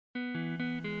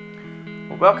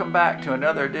Well, welcome back to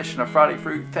another edition of Friday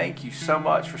Fruit. Thank you so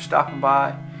much for stopping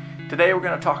by. Today we're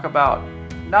going to talk about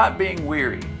not being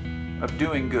weary of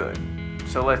doing good.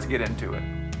 So let's get into it.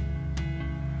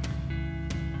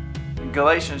 In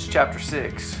Galatians chapter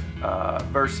 6,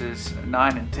 verses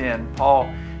 9 and 10, Paul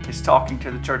is talking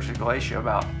to the church of Galatia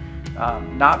about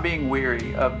not being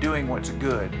weary of doing what's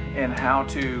good and how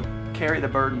to carry the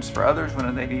burdens for others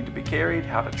when they need to be carried,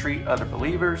 how to treat other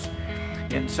believers.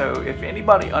 And so if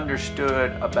anybody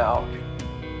understood about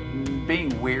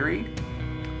being weary,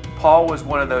 Paul was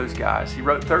one of those guys. He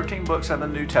wrote 13 books of the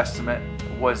New Testament,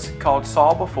 was called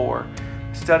Saul before,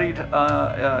 studied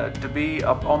to be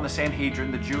up on the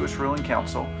Sanhedrin, the Jewish ruling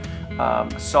council,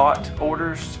 sought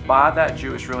orders by that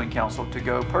Jewish ruling council to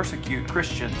go persecute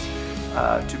Christians,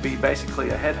 to be basically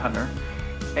a headhunter.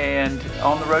 And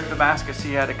on the road to Damascus,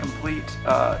 he had a complete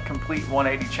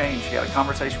 180 change. He had a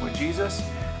conversation with Jesus,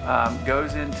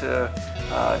 goes into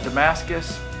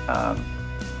Damascus,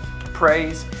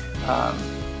 prays,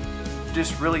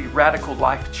 just really radical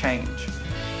life change.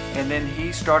 And then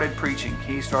he started preaching.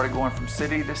 He started going from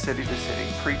city to city to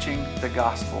city, preaching the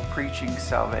gospel, preaching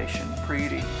salvation,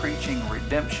 preaching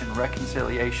redemption,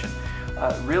 reconciliation,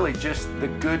 really just the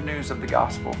good news of the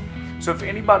gospel. So if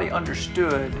anybody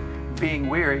understood being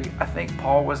weary, I think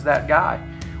Paul was that guy.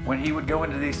 When he would go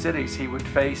into these cities, he would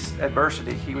face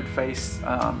adversity, he would face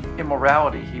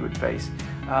immorality, he would face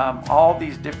all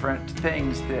these different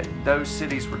things that those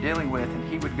cities were dealing with, and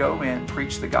he would go in,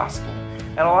 preach the gospel.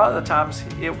 And a lot of the times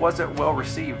it wasn't well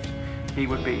received. He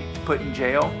would be put in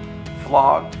jail,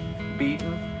 flogged,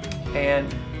 beaten,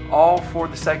 and all for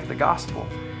the sake of the gospel.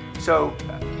 So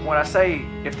when I say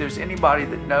if there's anybody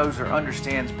that knows or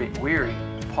understands being weary,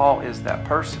 Paul is that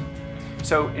person.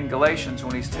 So in Galatians,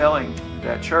 when he's telling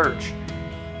that church,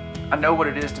 I know what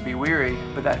it is to be weary,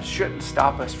 but that shouldn't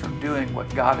stop us from doing what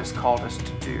God has called us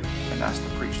to do, and that's to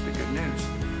preach the good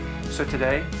news. So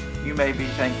today, you may be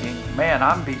thinking, man,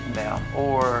 I'm beaten down,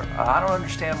 or I don't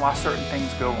understand why certain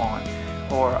things go on,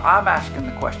 or I'm asking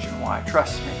the question why.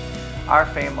 Trust me, our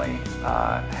family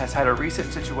has had a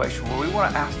recent situation where we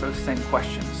want to ask those same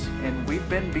questions, and we've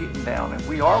been beaten down, and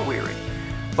we are weary.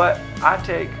 But I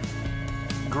take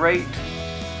great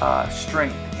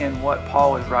strength in what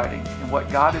Paul is writing and what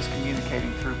God is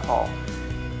communicating through Paul.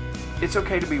 It's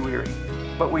okay to be weary,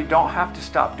 but we don't have to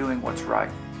stop doing what's right.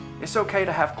 It's okay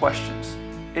to have questions.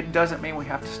 It doesn't mean we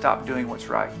have to stop doing what's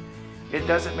right. It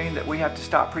doesn't mean that we have to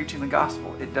stop preaching the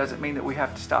gospel. It doesn't mean that we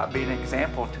have to stop being an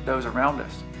example to those around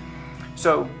us.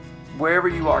 So wherever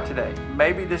you are today,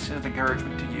 maybe this is an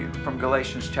encouragement to you from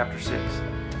Galatians chapter 6.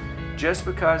 Just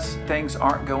because things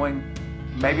aren't going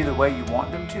maybe the way you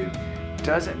want them to,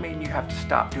 doesn't mean you have to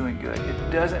stop doing good.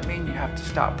 It doesn't mean you have to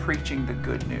stop preaching the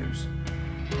good news.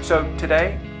 So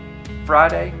today,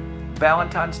 Friday,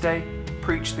 Valentine's Day,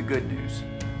 preach the good news.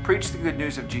 Preach the good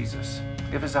news of Jesus.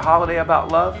 If it's a holiday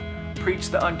about love, preach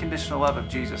the unconditional love of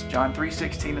Jesus. John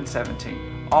 3:16 and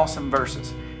 17. Awesome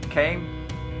verses. Came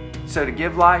so to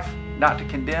give life, not to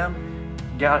condemn,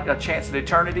 got a chance at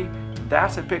eternity.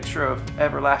 That's a picture of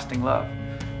everlasting love.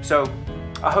 So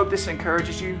I hope this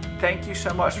encourages you. Thank you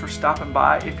so much for stopping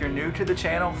by. If you're new to the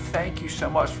channel, thank you so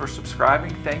much for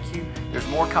subscribing. Thank you. There's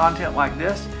more content like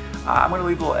this. I'm going to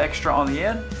leave a little extra on the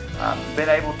end.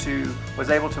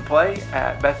 Was able to play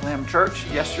at Bethlehem Church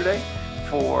yesterday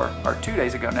or 2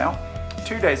 days ago now.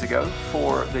 2 days ago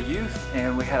for the youth,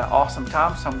 and we had an awesome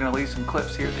time. So I'm going to leave some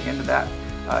clips here at the end of that,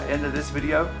 end of this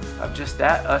video of just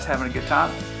that, us having a good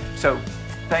time. So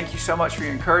thank you so much for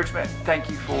your encouragement. Thank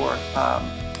you for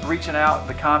reaching out,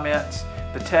 the comments,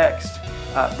 the text,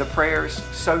 the prayers.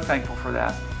 So thankful for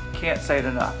that. Can't say it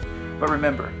enough. But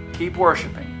remember, keep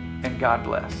worshiping, and God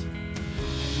bless.